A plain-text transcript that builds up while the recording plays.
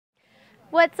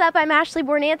What's up? I'm Ashley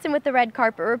Bornancin with the Red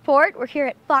Carpet Report. We're here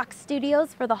at Fox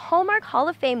Studios for the Hallmark Hall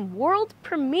of Fame world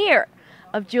premiere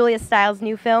of Julia Stiles'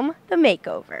 new film, The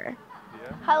Makeover.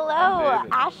 Yeah. Hello,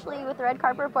 Ashley with the Red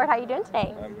Carpet Report. How are you doing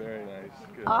today? I'm very nice.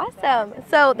 Good. Awesome.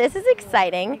 So this is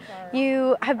exciting.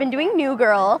 You have been doing New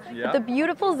Girl with the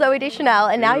beautiful Zoe Deschanel,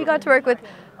 and now you got to work with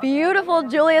beautiful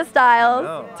Julia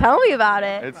Stiles. Tell me about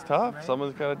it. It's tough.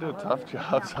 Someone's got to do a tough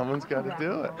job. Someone's got to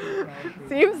do it.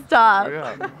 Seems tough.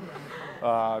 Yeah.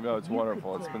 No, it's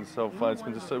wonderful. It's been so fun.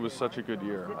 It was such a good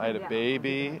year. I had a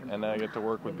baby, and I get to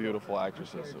work with beautiful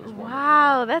actresses. It was wonderful.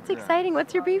 Wow, that's exciting.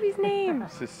 What's your baby's name?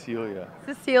 Cecilia.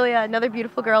 Cecilia, another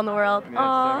beautiful girl in the world.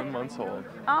 Yeah, 7 months old.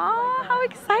 Oh, how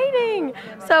exciting.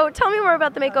 So tell me more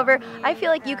about The Makeover. I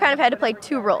feel like you kind of had to play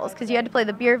two roles, because you had to play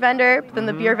the beer vendor, but then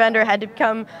the beer vendor had to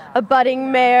become a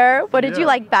budding mayor. What did you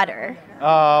like better?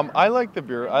 I liked the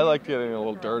beer. I liked getting a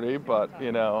little dirty, but,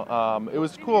 you know, it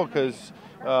was cool because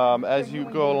as you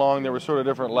go along, there were sort of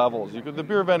different levels. The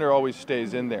beer vendor always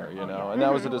stays in there, you know, and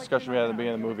that was a discussion we had at the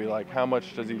beginning of the movie, like how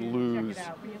much does he lose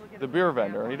the beer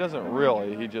vendor? And he doesn't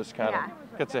really. He just kind of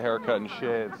gets a haircut and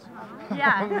shaves.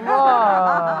 Yeah.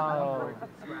 Wow.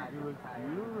 You look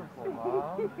beautiful,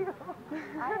 Mom.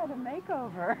 I had a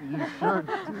makeover. You sure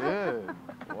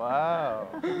did. Wow.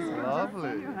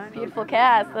 Lovely. Beautiful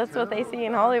cast. That's what they see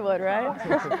in Hollywood,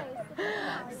 right?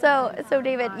 So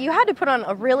David, you had to put on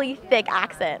a really thick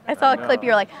accent. I saw a clip, you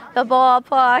were like, the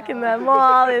ballpark and the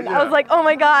mall, and I was like, oh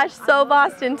my gosh, so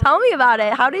Boston. Tell me about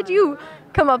it. How did you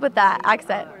come up with that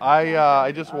accent?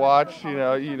 I just watched,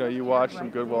 you watch some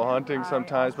Good Will Hunting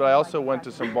sometimes, but I also went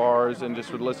to some bars and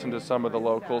just would listen to some of the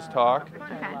locals talk.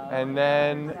 Okay. And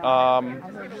then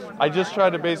I just tried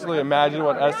to basically imagine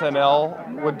what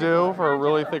SNL would do for a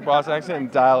really thick Boston accent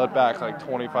and dial it back like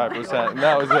 25%, and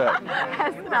that was it.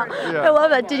 SNL. Yeah. I love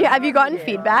that. Have you gotten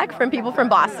feedback from people from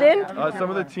Boston? Some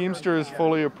of the Teamsters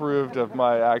fully approved of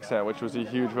my accent, which was a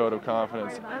huge vote of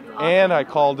confidence. And I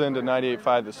called into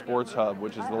 98.5 The Sports Hub,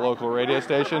 which is the local radio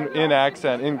station, in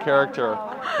accent, in character,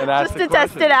 and asked just to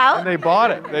test it out. And they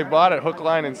bought it. They bought it, hook,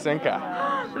 line, and sinker.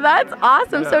 That's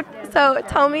awesome. Yeah. So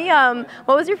tell me,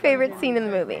 what was your favorite scene in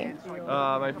the movie?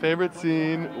 My favorite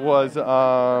scene was,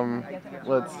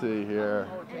 let's see here.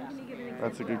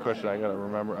 That's a good question. I gotta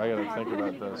remember. I gotta think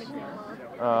about this.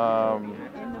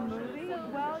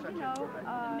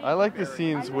 I like the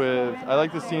scenes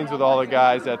with all the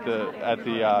guys at the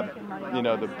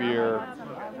beer.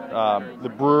 The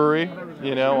brewery,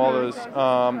 all those, and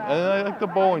I like the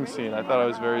bowling scene. I thought it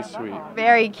was very sweet.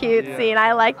 Very cute scene.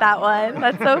 I like that one.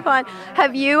 That's so fun.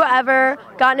 Have you ever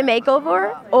gotten a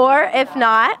makeover? Or if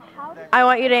not, I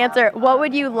want you to answer, what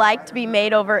would you like to be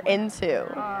made over into?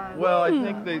 Well, I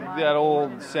think that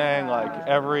old saying, like,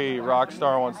 every rock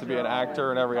star wants to be an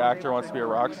actor and every actor wants to be a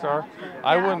rock star.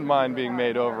 I wouldn't mind being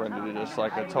made over into just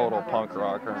like a total punk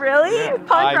rocker. Really? Yeah.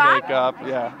 Punk rock? Eye makeup,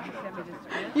 yeah.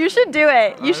 You should do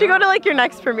it. You should go to like your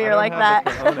next premiere like that.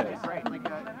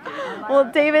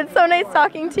 Well, David, so nice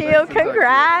talking to you.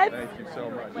 Congrats. Thank you so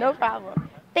much. No problem.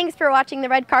 Thanks for watching the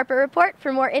Red Carpet Report.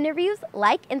 For more interviews,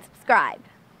 like and subscribe.